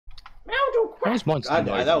That was mine.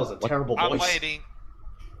 That was a terrible voice. I'm waiting.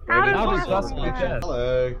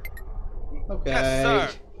 Hello. Okay.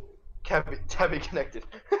 Yes, sir. Tabby connected.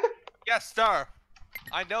 Yes, sir.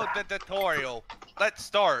 I know the tutorial. Let's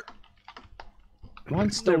start.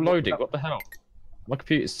 Mine's still loading. What the hell? My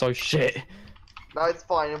computer's so shit. No, it's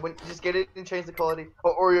fine. When just get it and change the quality.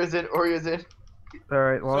 Oh, Oreo's in. Oreo's in.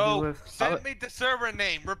 Alright, well, So, send me the server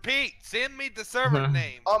name. Repeat. Send me the server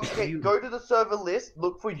name. Okay, go to the server list.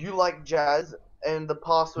 Look for You Like Jazz, and the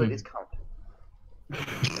password is cunt.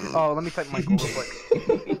 Oh, let me type Michael real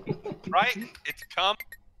quick. Right? It's cum.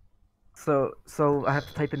 So I have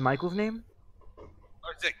to type in Michael's name?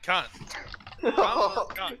 Or is it cunt? Cum or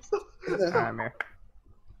cunt? Alright, I'm here.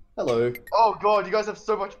 Hello. Oh god, you guys have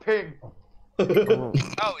so much ping. Oh,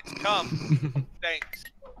 Oh, it's cum. Thanks.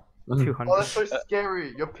 200. Oh, that's so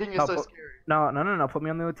scary. Your ping is No, so but- scary. No. Put me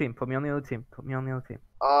on the other team. Put me on the other team.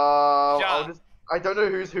 I don't know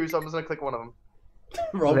who's who, so I'm just gonna click one of them.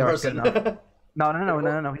 Wrong They are person. good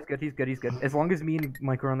No. He's good. As long as me and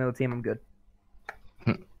Mike are on the other team, I'm good.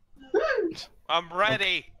 I'm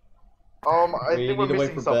ready. I We think we're need to wait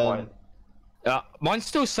missing for someone. Ben. Mine's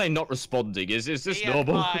still saying not responding. Is this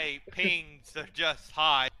normal? My pings are just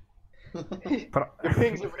high. Your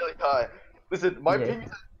pings are really high. Listen, my Yeah. ping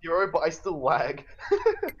is at 0, but I still lag.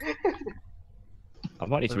 I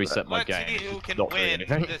might need to reset my Let's game. see who can Not doing win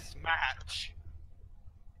anything. this match.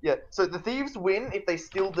 Yeah, so the thieves win if they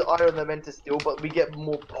steal the item they're meant to steal, but we get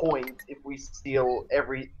more points if we steal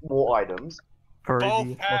more items.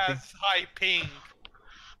 Both has high ping.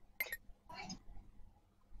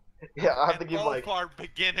 Yeah, I have to And give both are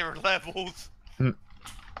beginner levels.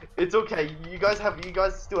 It's okay. You guys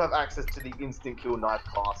still have access to the instant kill knife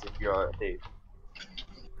class if you're a thief.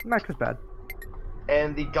 Max is bad.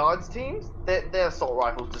 And the guards teams, their assault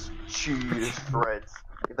rifles just chew to shreds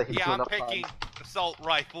if they hit Yeah, you I'm enough picking times. assault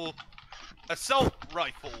rifle. Assault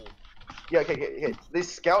rifle. Yeah, okay.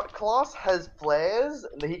 This scout class has flares,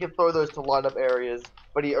 and he can throw those to light up areas,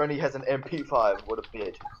 but he only has an MP5. What a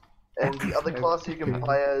bitch. And the other class you can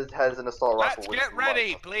play as has an assault rifle. Let's with get a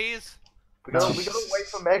ready, rifle. please. We gotta wait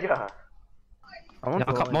for Mega.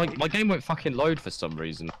 My game won't fucking load for some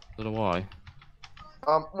reason. I don't know why.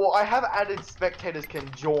 Well, I have added spectators can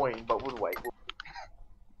join, but we'll wait.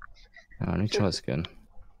 Oh, let me try this again.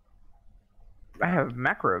 I have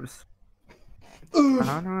macros.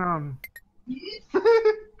 I don't know.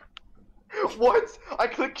 What? I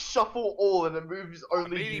click shuffle all and it moves I'm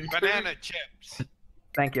only eating you. banana chips.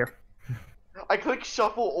 Thank you. I click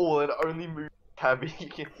shuffle all and it only moves Tabby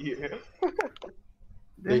and you.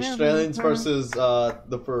 The Australians versus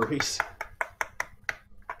the furries.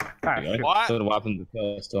 Ah, There you shoot. go. What? Don't know what happened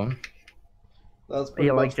the first time. That's pretty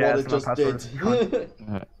You like much what jazz, it just my password did.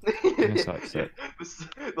 Alright, yes, that's it.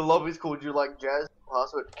 The lobby's called You Like Jazz.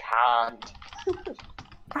 Password can't.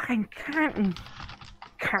 Fucking can't.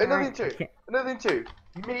 Another thing too. Another thing too.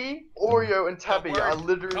 Me, Oreo, and Tabby The are word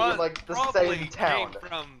literally in cunt like the probably same town. Came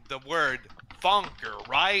from the word funker,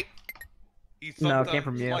 right? You No, it sometimes came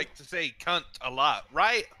from you. like to say cunt a lot,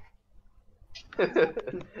 right?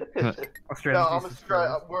 Australian. No,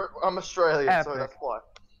 I'm Australian, so Epic. that's why.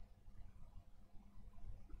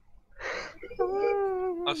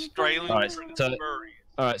 Australian Alright, so- furry.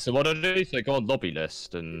 Alright, so what do I do? So go on lobby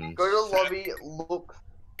list and... Go to lobby,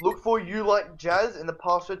 look for You Like Jazz, and the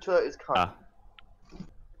password to it is cunt. Ah.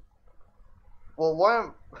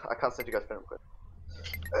 Well, I can't send you guys friend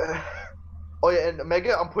request. Oh yeah, and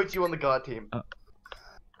Mega, I'm putting you on the guard team. Come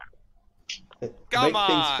Make things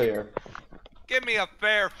on. fair. Give me a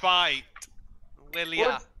fair fight, will ya?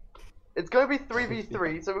 What? It's gonna be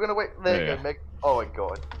 3v3, so we're gonna wait. There you Yeah. go, Meg. Oh my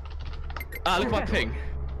god. Ah, look at my ping.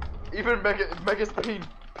 Even Mega's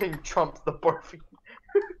ping trumps the both of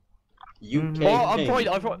you. UK Well, I'm ping.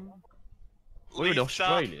 probably... We're in Lisa.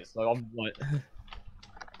 Australia, so I'm like...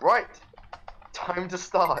 Right. Time to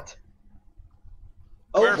start.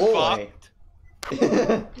 Oh We're boy. fucked.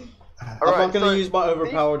 I'm Alright, not gonna so use my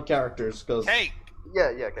overpowered characters, because... Hey, Yeah,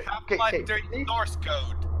 okay. Half-Life 3 source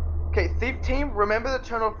code. Okay, Thief Team, remember to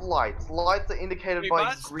turn off lights. Lights are indicated We by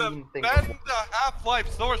must green things. defend the Half-Life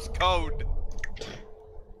source code.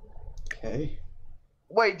 Okay.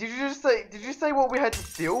 Wait, did you say what we had to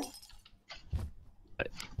steal?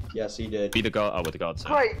 Yes, he did. Be the guard... Oh, with the guards.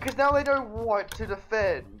 Great, because now they know what to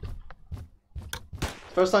defend.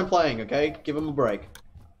 First time playing, okay? Give him a break.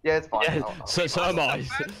 Yeah, it's fine. Yeah, so am I.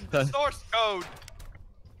 Defend the source code.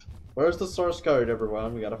 Where's the source code,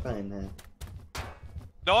 everyone? We gotta find that.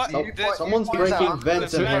 Not So- this. Someone's you breaking out.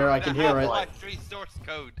 vents in Defend here, I the can hear it. Half-Life 3 source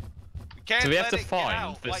code. We can't So we have let to it get find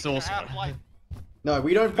out the like source code. Half-Life. No,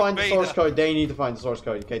 we don't find the source Beta. code, they need to find the source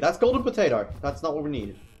code. Okay, that's golden potato. That's not what we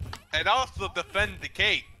need. And also defend the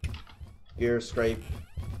cake. Gear scrape.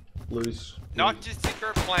 Loose. Not just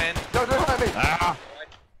secret plan. No, don't hurt me. Ah!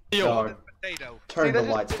 Dog. Potato. Turn the that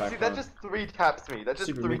lights just, back see, on. that just 3 taps me. That just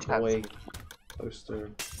Super 3 Meat taps Boy. me. Poster.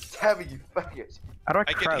 Tabby, you faggot. How do I I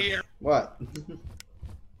can crouch? hear. What?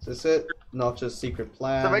 Is this it? Not just secret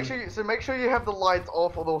plan. So make sure you have the lights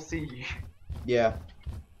off or they'll see you. Yeah.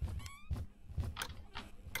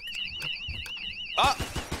 Ah!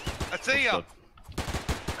 I see ya!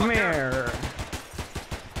 Come here.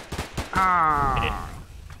 Ah.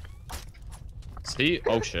 See?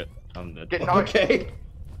 Oh shit. I'm dead. Get knocked. Okay.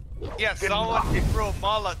 Yeah, someone threw a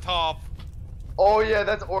Molotov. Oh yeah,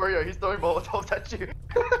 that's Oreo. He's throwing Molotovs at you.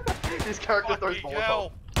 His character throws Fucking Molotovs.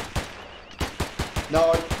 hell.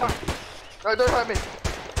 No, No, don't hurt me.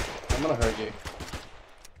 I'm gonna hurt you.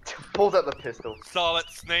 Pulls out the pistol. Solid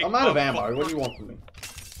snake. I'm out of motherfucker. ammo. What do you want from me?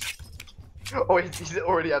 Oh, he's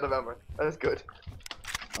already out of ammo. That is good.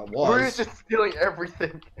 I Orio's was. just stealing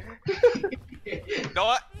everything. You know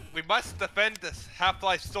what? We must defend this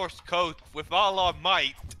Half-Life source code with all our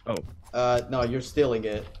might. No, you're stealing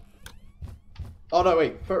it. Oh no,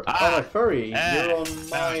 wait. Oh no, Furry, you're on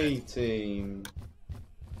my team.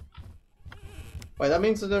 Wait, that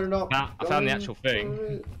means that they're not. Nah, I found the going actual for thing.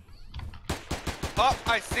 it? Oh,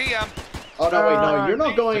 I see him. Oh no, wait, no, you're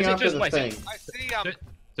not going Is it after just- the wait, thing. I see him.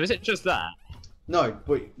 So is it just that? No,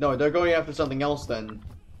 wait, no, they're going after something else then.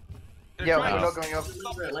 They're Yeah, trying we're to not going up.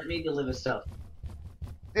 Deliver it, let me deliver stuff.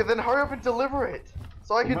 Yeah, then hurry up and deliver it.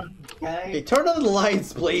 So I can. Hey, Okay. turn on the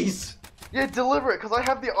lights, please. Yeah, deliver it, because I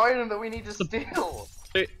have the item that we need to steal.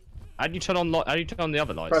 How do you turn on how do you turn on the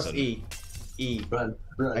other lights? Press then? E. E. Run,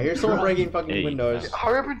 run. I hear someone run. breaking fucking Hey. windows.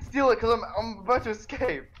 Hurry up and steal it, because I'm about to escape.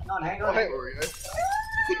 Hang on, hang Oh, on. hey, hang on.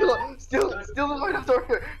 Oreo. Steal the item,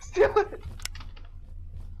 Oreo. Steal it.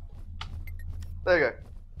 There you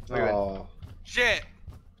go. We win. Oh. Shit.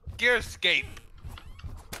 Gear escape.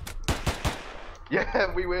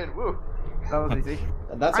 Yeah, we win. Woo. That was easy.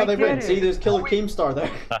 And that's how I they get win. it. See, there's Killer Keemstar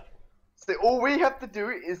there. So all we have to do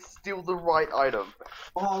is steal the right item.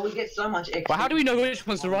 Oh, we get so much extra. Well, how do we know which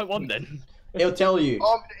one's the right one then? It'll tell you.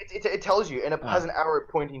 It tells you, and it has an arrow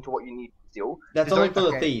pointing to what you need to steal. That's Just only don't-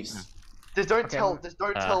 for the okay. thieves. Just don't Okay, tell. Just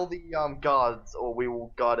don't tell the guards, or we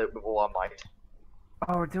will guard it with all our might.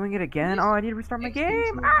 Oh, we're doing it again. Oh, I need to restart my Extra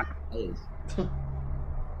game. to Ah! players.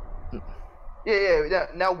 Yeah.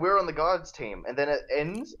 Now we're on the guards team, and then it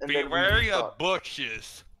ends, and then we Beware of start.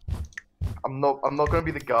 bushes. I'm not gonna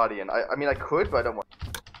be the guardian. I mean, I could, but I don't want.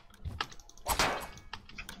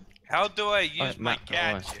 How do I use Alright, my Matt, go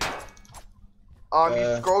on. gadget?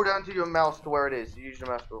 You scroll down to your mouse to where it is. You use your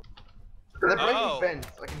mouse wheel. They're breaking Oh. vents.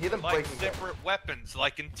 I can hear them Like breaking vents. separate weapons,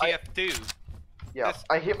 like in TF2. Yeah, This-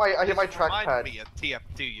 I hit my This reminds trackpad. me of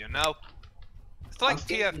TF2, you know? It's I'm like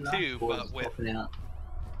getting TF2, enough boards but with... popping out.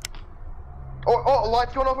 Oh,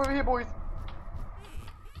 lights going off over here, boys.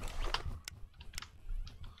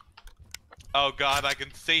 Oh god, I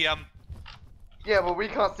can see him. Yeah, but we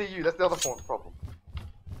can't see you. That's the other problem.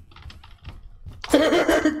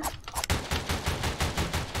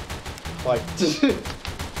 Like,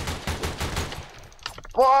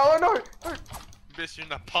 Oh no!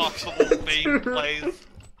 Mission Impossible theme plays.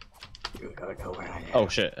 you gotta go where I am. Oh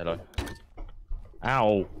shit, hello.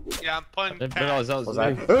 Ow. Yeah, I'm playing Didn't tag. realise that was Was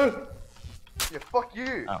me. that? Yeah, fuck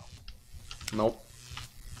you. Oh. Nope.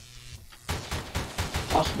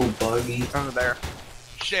 Possible bogey. Over there.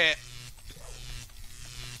 Shit.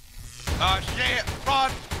 Oh shit,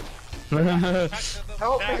 run!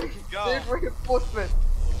 Help Back me! we go. Need reinforcement.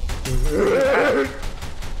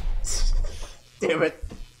 Damn it.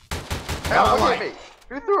 Help me!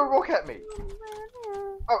 Who threw a rock at me?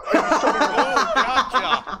 Oh, I'm Oh,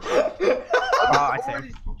 gotcha! Oh, I see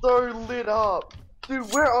him. already so lit up.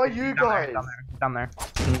 Dude, where are you guys? Down there.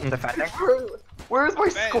 Defending. Where is my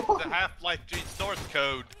Man, squad? the Half-Life 3 source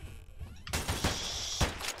code.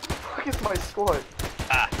 Fuck is my squad?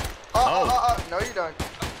 Ah. No you don't.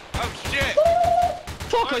 Oh shit!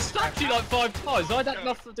 Fuck, I stabbed you like 5 times. I had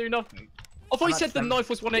enough to do nothing. I thought you I'm said the not knife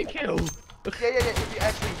was 1-hit kill. Yeah, if you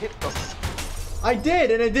actually hit them. I did,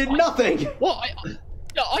 and it did nothing. What?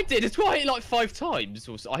 Yeah, I did as well. I hit like 5 times.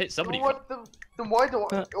 Or so. I hit somebody. Then why do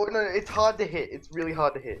I? Oh, no, it's hard to hit. It's really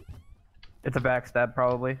hard to hit. It's a backstab,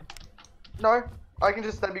 probably. No, I can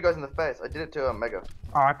just stab you guys in the face. I did it to Mega.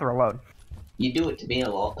 Oh, I have to reload. You do it to me a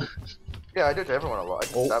lot. Yeah, I do it to everyone a lot. I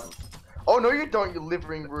just stab them. Oh no, you don't, you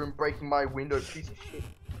living room breaking my window, piece of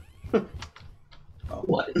shit.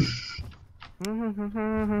 What?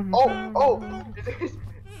 Oh!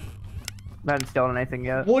 I haven't stolen anything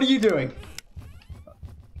yet. What are you doing?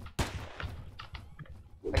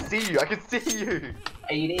 I see you. I can see you.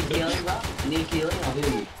 Hey, you need healing, bro? You need healing? I'll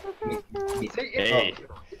heal you. Hey.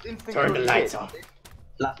 It's instant Turn the good lights shit. off.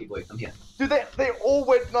 Lucky boy, come here. Dude, they all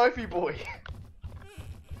went knifey boy.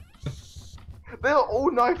 They're all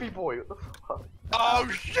knifey boy. What the fuck? Oh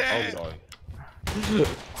Oh shit! no.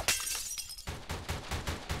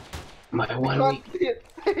 My one Can't week. see a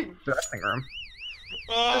thing. Dressing room.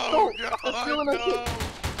 Oh They're god, still in a no!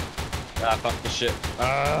 Ah, fuck this shit.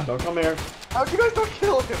 Ah. Don't come here. How'd you guys not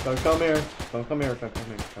kill him? Don't come here. Don't come here. Don't come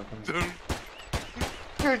here. Don't come here.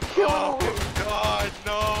 Dude, kill him. Oh god,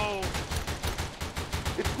 no!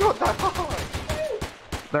 It's not that hard.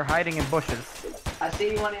 They're hiding in bushes. I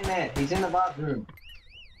see one in there. He's in the bathroom.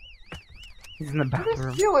 He's in the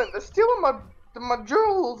bathroom. They're stealing my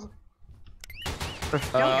jewels. They're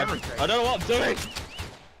stealing everything. I don't know what I'm doing.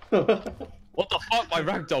 What the fuck? My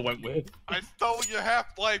ragdoll went weird. I stole your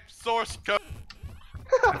Half-Life source code.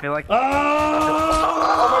 I feel like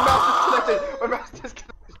Ah! Oh, my mouse is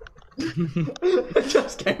disconnected. It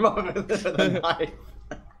just came up with a knife.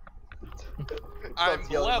 I'm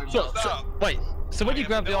leveled up. Wait, so when I you am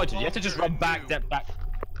grab the no item, you have to just run longer back, you. step back.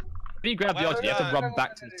 When you grab the item, you have to run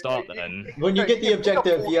back to the start then. When you get the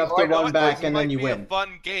objective, you have to You know run what? back This and then might you be win. A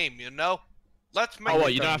fun game, you know. Let's make Oh, what,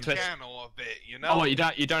 a you don't have to- channel of it, you know. Oh, you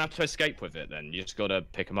don't have to escape with it then. You just gotta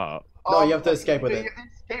pick them up. No, you have to escape with You it. have to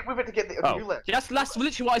escape with it to get the. Oh, Who left? yeah, that's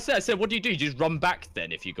literally what I said. I said, what do? You just run back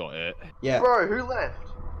then if you got it. Yeah. Bro, who left?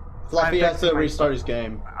 Fluffy I'm has to fixing my- restart his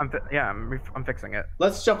game. I'm fixing it.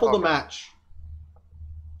 Let's shuffle the Okay. match.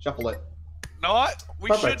 Shuffle it. You know what? We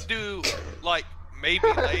Perfect. should do like maybe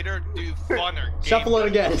later do funner games. Shuffle it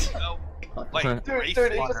again. You know? Like Dude, racing,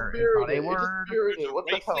 dude, it's just Water is mirrored not a it. It's just word. mirrored it. What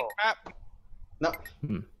the racing hell? map. No.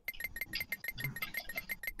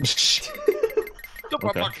 Super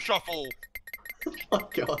Okay. Buck Shuffle. Oh my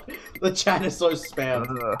god. The chat is so spam.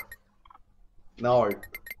 Ugh. No.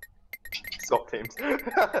 Swap teams.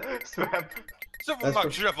 Spam. Super That's Buck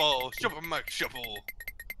for- Shuffle. Super Buck Shuffle.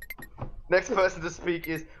 Next person to speak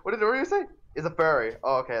is. What did Oreo say? Is a furry.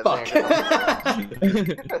 Oh, okay. Fuck.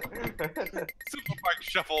 Super Buck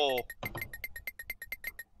Shuffle.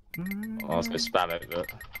 I was gonna spam it, but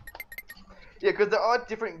Yeah, because there are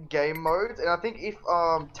different game modes, and I think if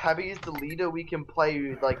Tabby is the leader, we can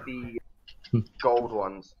play like the gold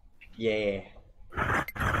ones, Yeah.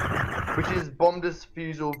 which is Bomb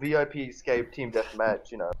Disfusal, VIP Escape, Team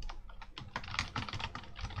Deathmatch. You know.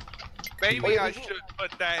 Maybe I should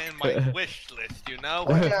put that in my wish list, you know?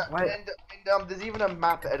 Oh, yeah, What? and there's even a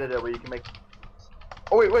map editor where you can make.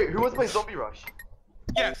 Oh wait, who wants to play Zombie Rush?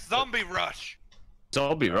 Yes, Zombie Rush.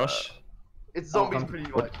 Zombie Rush. It's zombies I'm-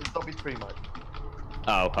 pretty much. It's zombies pretty much.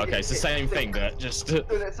 Oh, okay, it's the same thing, but just. So,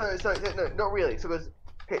 no, not really. So there's,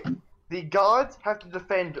 okay, the guards have to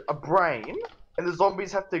defend a brain, and the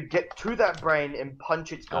zombies have to get to that brain and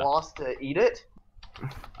punch its Ah. glass to eat it.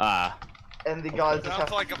 Ah. And the guards just have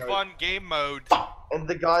Sounds like to a go- fun game mode. And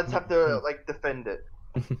the guards have to like defend it.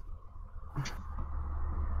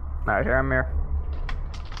 Alright, here I'm here.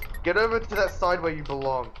 Get over to that side where you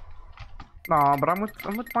belong. No, but I'm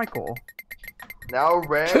with Michael. Now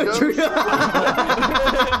random.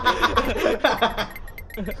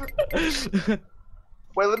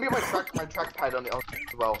 Wait, let me get my trackpad on it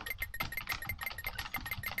as well.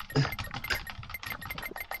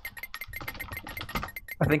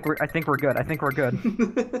 I think we're good. I think we're good.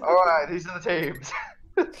 All right, these are the teams.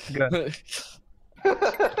 Good.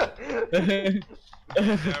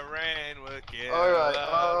 Alright,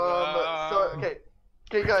 so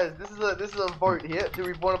okay guys, this is a vote here. Do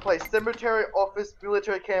we want to play cemetery, office,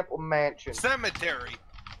 military camp, or mansion? Cemetery.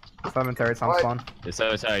 Cemetery sounds Right. fun. It's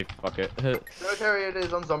okay, fuck it. Cemetery it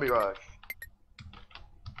is on Zombie Rush.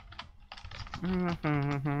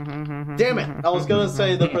 Damn it! I was gonna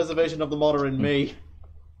say the preservation of the modder in me.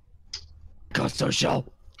 God,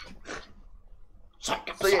 social. So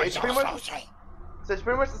yeah, it's pretty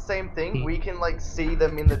much the same thing. We can like see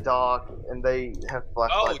them in the dark, and they have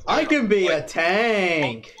flashlights. I can be a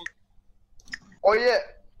tank. Oh yeah,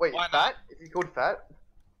 wait, Why Fat? not? Is he called Fat?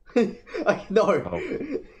 No,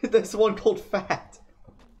 there's one called Fat.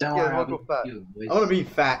 Don't Yeah, worry, we'll I'll go be fat. you, boys. I want to be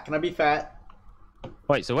fat. Can I be fat?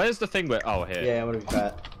 Wait, so where's the thing where? Oh, here. Yeah, I want to be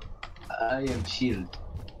fat. I am chilled.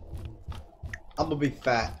 I'm gonna be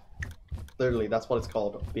fat. Literally, that's what it's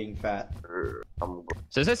called, being fat.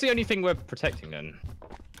 So is this the only thing we're protecting then?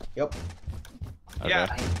 Yep. Okay. Yeah,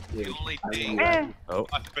 I am the chilled. only I thing will- Eh. Oh.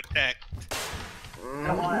 must protect.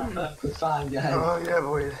 Come on, it's fine, guys. Oh yeah,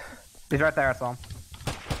 boys. He's right there, I saw him.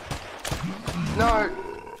 No.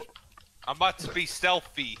 I'm about to be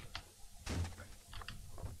stealthy.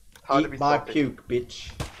 Hard to Eat be my stealthy. puke,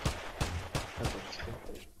 bitch.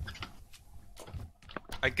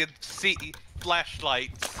 I can see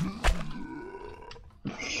flashlights.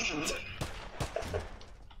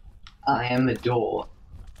 I am a door.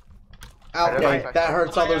 Okay, that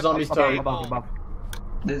hurts other zombies too. Above.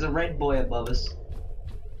 There's a red boy above us.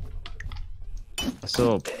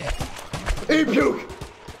 So, Hey, puke!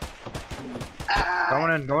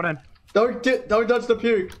 Going in. Don't touch the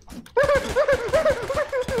puke.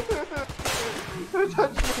 Don't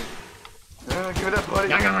touch me. Give it up, buddy.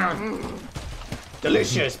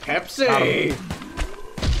 Delicious Pepsi.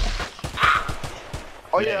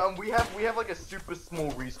 Oh yeah, we have like a super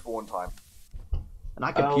small respawn time. And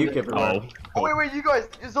I can puke everywhere. Oh wait, you guys,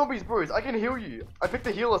 you're zombies, bros. I can heal you. I picked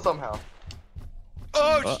the healer somehow.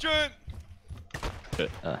 Oh shit!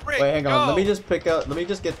 Wait, hang on. Let me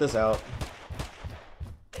just get this out.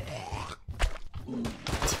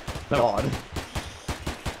 God.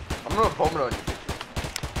 I'm gonna vomit on you.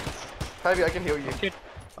 Tabby, I can heal you.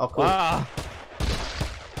 Oh, cool. ah,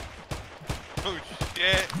 Oh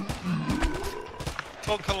shit!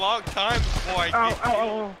 Took a long time before I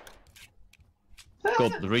did.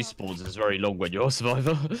 God, the respawns is very long when you're a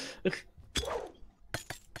survivor.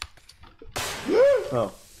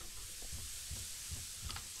 Oh.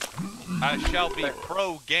 I shall be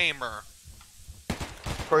pro gamer.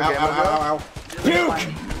 Pro Ow, gamer, ow, ow, ow. Puke!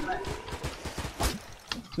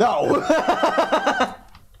 No!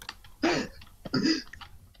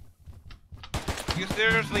 You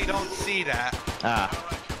seriously don't see that? Ah,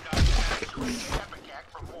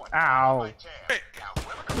 Ow.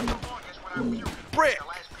 Brick!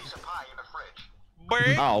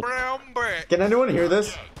 Brick, Ow. brown brick. Can anyone hear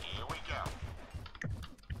this?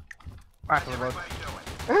 Actually, bro.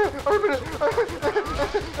 Open it!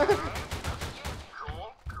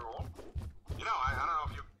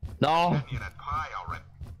 no.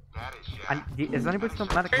 Is anybody still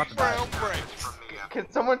medic? Brick, brown brick. Can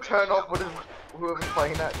someone turn off whoever's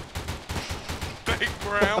playing that? Big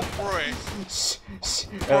brown brick.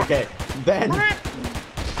 Okay, then.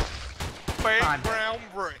 Big brown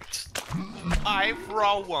bricks. I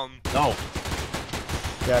throw them. No.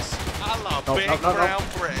 Yes. I love No, big no, no, no. brown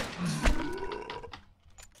bricks.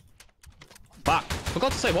 Fuck.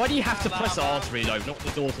 Forgot to say, why do you have to press R to reload, not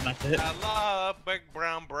the automatic? I love big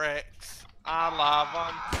brown bricks. I love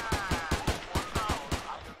them.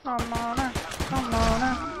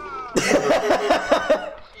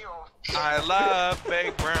 I love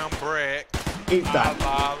big brown bricks. Eat I that.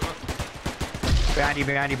 love them.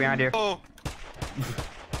 Behind you. Oh.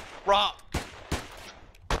 Rock.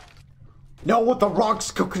 Know what the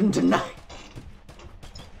rock's cooking tonight?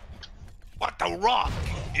 What the rock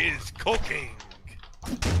is cooking.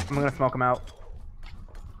 I'm gonna smoke him out.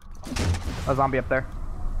 A zombie up there.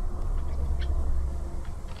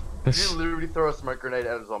 Did you literally throw a smoke grenade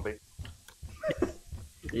at a zombie?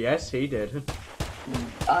 Yes, he did.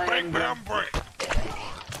 Big brown brick.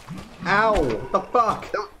 Ow! What the fuck?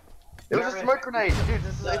 It was a smoke grenade, dude.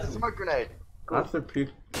 It's a smoke grenade. That's the puke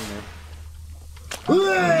in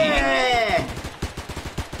there.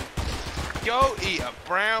 Go eat a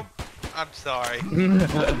brown. I'm sorry.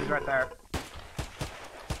 He's right there.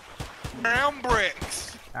 Brown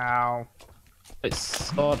bricks. Ow. It's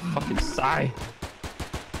so fucking sigh.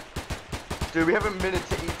 Dude, we have a minute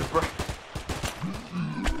to eat the bread.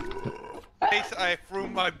 I threw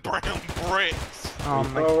my brown bricks. Oh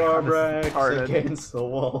my Throw our god. This is bricks retarded. against the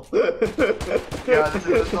wall. Yeah, this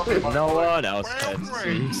is nothing much. No one else Brown can see.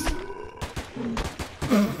 bricks.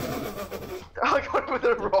 I got him with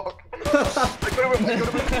a rock. I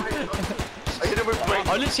hit him with brain.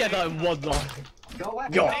 I literally had that in one line. Go away. I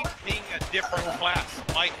think being a different class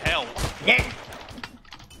might help.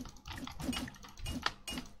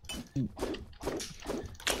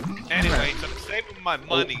 Anyways, I'm saving my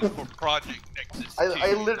money for Project Nexus 2.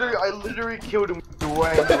 I literally killed him with the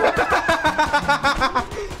way.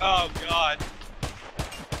 Oh god.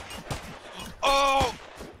 Oh!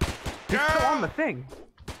 He's still on the Girl! thing.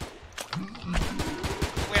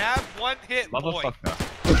 We have one hit point. Motherfucker.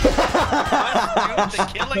 Let's do the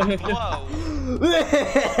killing blow.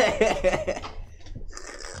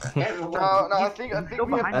 Everyone, No, I think we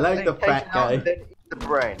have I like the to take fat it out guy. and then eat the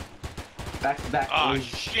brain. back to back. Oh please.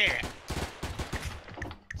 shit.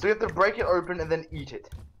 So we have to break it open and then eat it.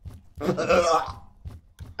 Back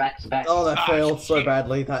to back. Oh, that Ah, failed so shit.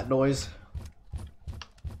 badly, that noise.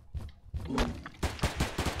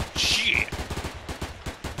 Shit.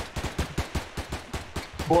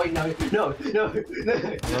 Boy, no.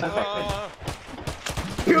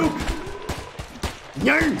 Puke!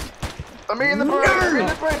 No! I'm eating the brain! I'm eating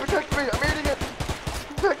the brain! Protect me! I'm eating it!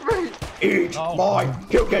 Protect me! Eat my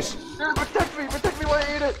pucus! Dude, protect me! Protect me while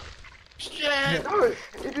I eat it! Shit. No!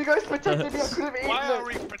 If you guys protected me, I could have eaten Why are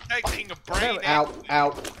it! we protecting a brain? Out,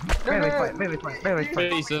 out. No, no, no. Melee point.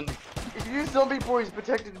 Reason. If you zombie boys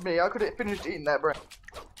protected me, I could have finished eating that brain.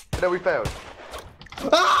 But then we failed.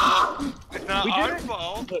 Ah! It's not our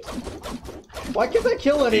fault. Why can't I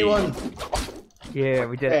kill anyone? Yeah,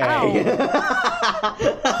 we did. Hey. Ow!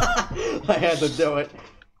 I had to do it.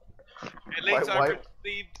 At least Why- I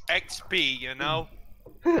received XP, you know?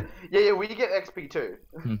 Yeah, we get XP too.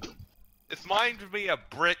 It's mine to be a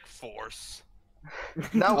brick force.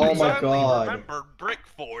 Now Oh we my Suddenly God. remembered brick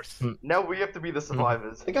force. now we have to be the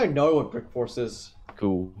survivors. I think I know what Brick Force is.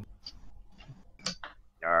 Cool.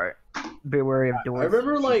 Alright. Be wary of I doors.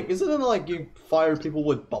 remember, like, isn't it like you fire people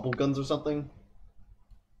with bubble guns or something?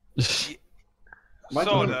 Am I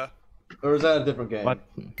doing- Soda. Or is that a different game? What?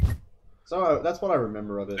 So that's what I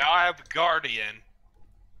remember of it. Now I have Guardian.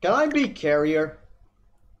 Can I be carrier?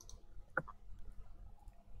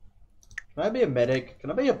 Can I be a medic? Can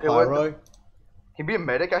I be a Yeah, what pyro? Can you be a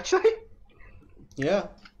medic actually? Yeah.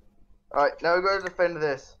 Alright, now we gotta defend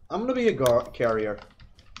this. I'm gonna be a carrier.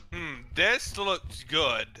 This looks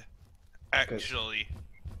good. Actually.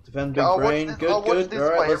 Defend big I'll watch brain. this- Good, I'll watch good. this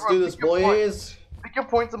Alright, way. let's do Everyone this, pick your point. boys. Pick your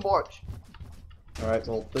points and watch. Alright,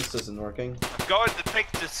 well, this isn't working. I'm going to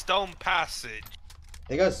take the stone passage. I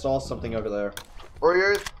think I saw something over there.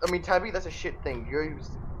 Tabby, that's a shit thing. You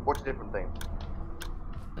watch a different thing.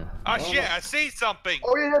 Oh shit, I see something!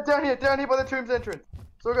 Oh yeah, down here by the tomb's entrance.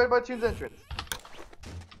 So we're going by the tomb's entrance.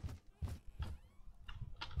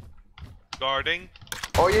 Guarding.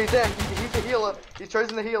 Oh yeah, he's there. He's the healer. He's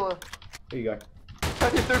chosen the healer. Here you go.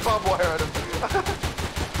 He threw barbed wire at him.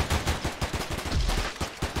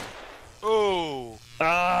 Ooh.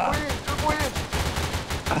 Ah! Good boy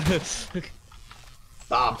in.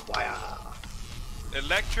 Barbed wire.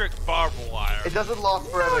 Electric barbed wire. It doesn't last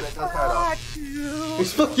forever. And it does hurt us.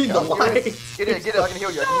 He's fucking the light. Get it. I can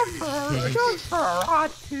heal you.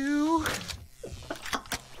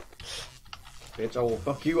 Bitch, I will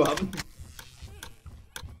fuck you up.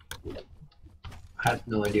 I have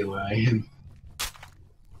no idea where I am.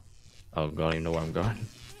 Oh god, I don't even know where I'm going.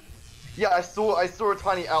 Yeah, I saw a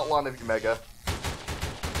tiny outline of you, Mega.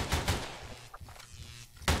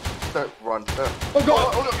 Don't run. No. Oh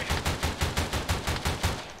god! Oh, no.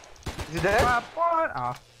 Is he dead?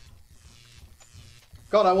 Ah.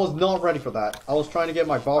 God, I was not ready for that. I was trying to get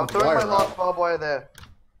my I'm barbed throwing wire my last out. barbed wire there.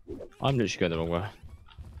 I'm literally going the wrong way.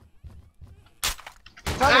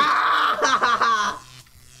 Tabby!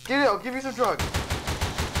 Get it, I'll give you some drugs.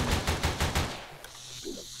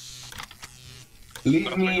 Leave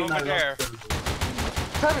Something me in over my there.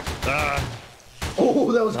 Tabby!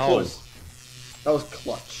 Oh, that was No. close. That was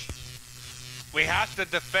clutch. We have to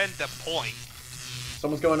defend the point.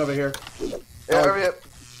 Someone's going over here. Yeah, hurry up.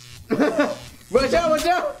 Watch out, watch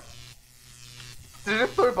out! Did you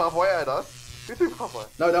just throw barbed wire at us? Who threw barbed wire?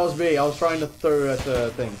 No, that was me. I was trying to throw at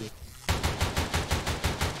the thing.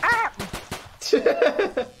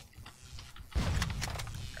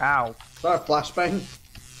 Ow. Is that a flashbang?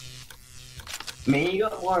 Man, you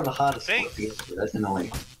got more of a hard Thanks. scorpion, but that's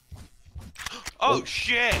annoying. Oh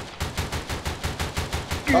shit!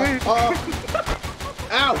 Oh.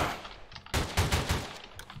 Ow!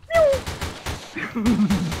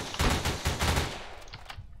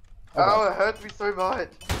 Oh, it hurts me so much.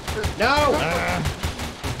 No!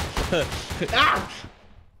 Ah!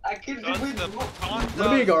 I can do Tons it. of, Let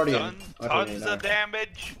me be a guardian. Tons, I don't tons know. of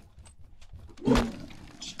damage.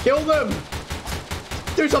 Kill them!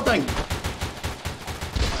 Do something!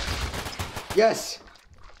 Yes!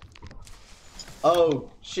 Oh,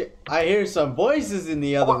 shit. I hear some voices in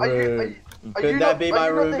the other Oh, are you- room. are you Could that not- be are my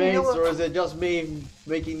you not the roommates, healer? or is it just me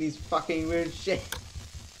making these fucking weird shit?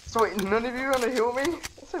 So wait, none of you want to heal me?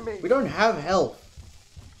 That's so mean. We don't have health.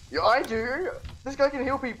 Yeah, I do. This guy can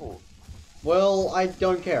heal people. Well, I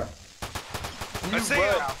don't care. I see were.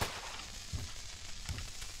 him.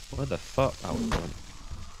 Where the fuck? Oh, God.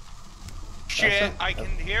 Shit, I can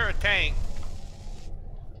hear a tank.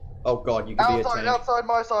 Oh god, you can be a Outside, tank. outside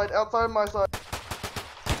my side, outside my side.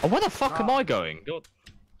 Oh, where the fuck am I going? God.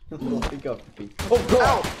 Let me go, Pete. Oh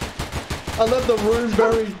god! I left the room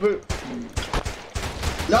berries boot.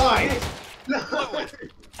 Die!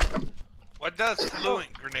 Fluid. What does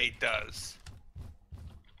fluent grenade does?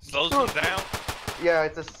 Slows them down. Yeah,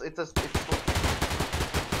 it's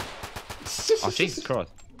Oh, Jesus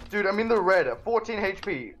Christ. Dude, I'm in the red at 14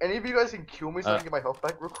 HP. Any of you guys can kill me so I can get my health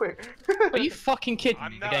back real quick? Are you fucking kidding me?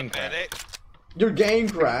 I'm The not game a crashed. medic. Your game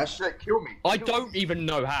crashed. Shit, kill me. I Kill don't me. even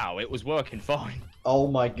know how. It was working fine. Oh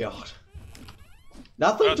my god.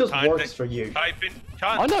 Nothing Well, just time works to for you. Type in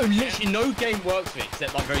I cunt. know literally no game works for me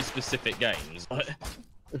except like very specific games. Oh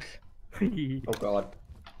god.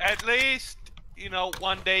 At least, you know,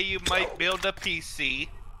 one day you might build a PC.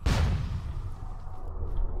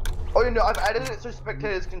 Oh, you know, I've added it so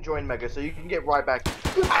spectators can join Mega, so you can get right back.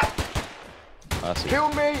 I see. Kill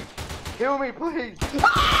me! Kill me, please!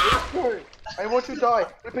 I want to die.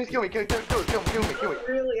 Please kill me, kill me.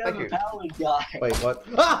 Really, I'm Thank a you. valid guy. Wait, what?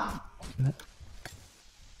 Ah!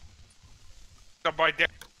 Somebody there.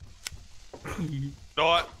 You know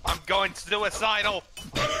what? I'm going suicidal.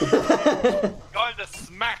 Going to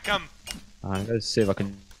smack him. I'm gonna see if I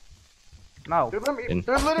can. No. Don't let In. me,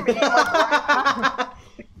 don't let him eat my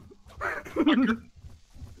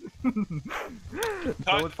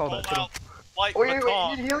No one saw that. Pull out like Wait, you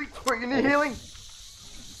baton. need healing? Wait, you need healing?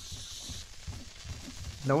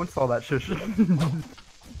 No one saw that. Shush.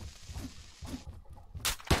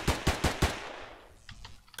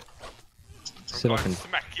 See if I I'm can. gonna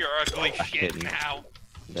smack your ugly shit hidden. now.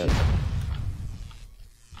 Yeah.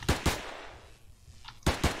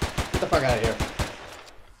 Get the fuck out of here.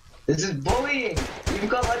 This is bullying. You've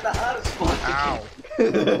got like the hardest spot. Ow.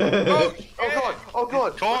 Oh, Oh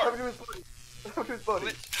god! It's What's dark. happening to his body? What's happening to his body?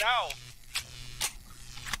 Glitched out.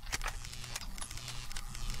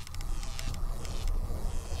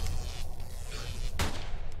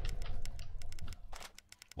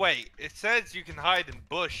 Wait, it says you can hide in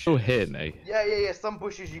bush. Still here, me. Yeah. Some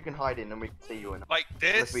bushes you can hide in, and we can see you in. Like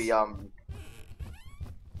this? Unless we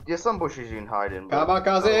Yeah, some bushes you can hide in. but-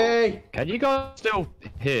 Kamikaze! Can you guys still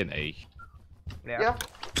hear me? Yeah.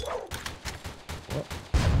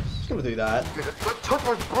 Just gonna do that. Don't touch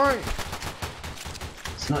my brain!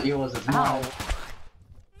 It's not yours, it's mine.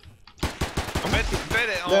 I meant to fit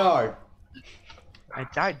it on. No. I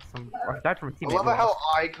died from a I teammate. love how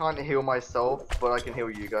I can't heal myself, but I can heal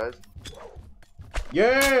you guys.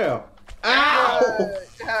 Yeah! Ow!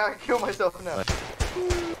 Yeah, I kill myself now.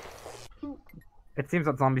 It seems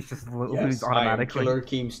that zombies just lose Yes, I am automatically. Killer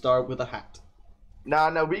Keemstar with a hat.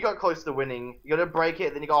 Nah, we got close to winning. You gotta break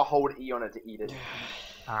it, then you gotta hold E on it to eat it.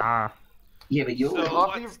 Ah. Yeah, but you're. So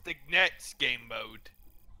Half of what's the next game mode?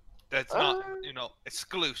 That's not, you know,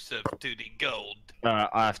 exclusive to the gold.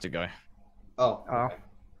 I have to go. Oh. Oh.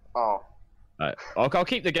 Oh. Alright, I'll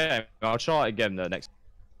keep the game. I'll try it again the next.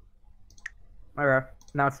 Okay.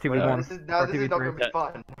 Now it's 2v1. This is not gonna be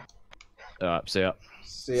fun. Alright, see ya.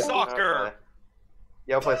 See ya. Soccer! Okay.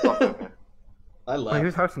 Yeah, I'll play soccer. Man. I Wait, left.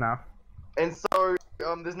 who's host now? And so,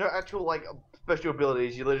 there's no actual, like, special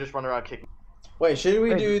abilities. You literally just run around kicking. Wait, should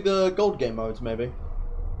we Hey. do the gold game modes, maybe?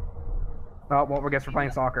 Oh, well, I guess we're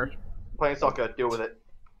playing soccer. Playing soccer, deal with it.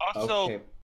 Also, Okay.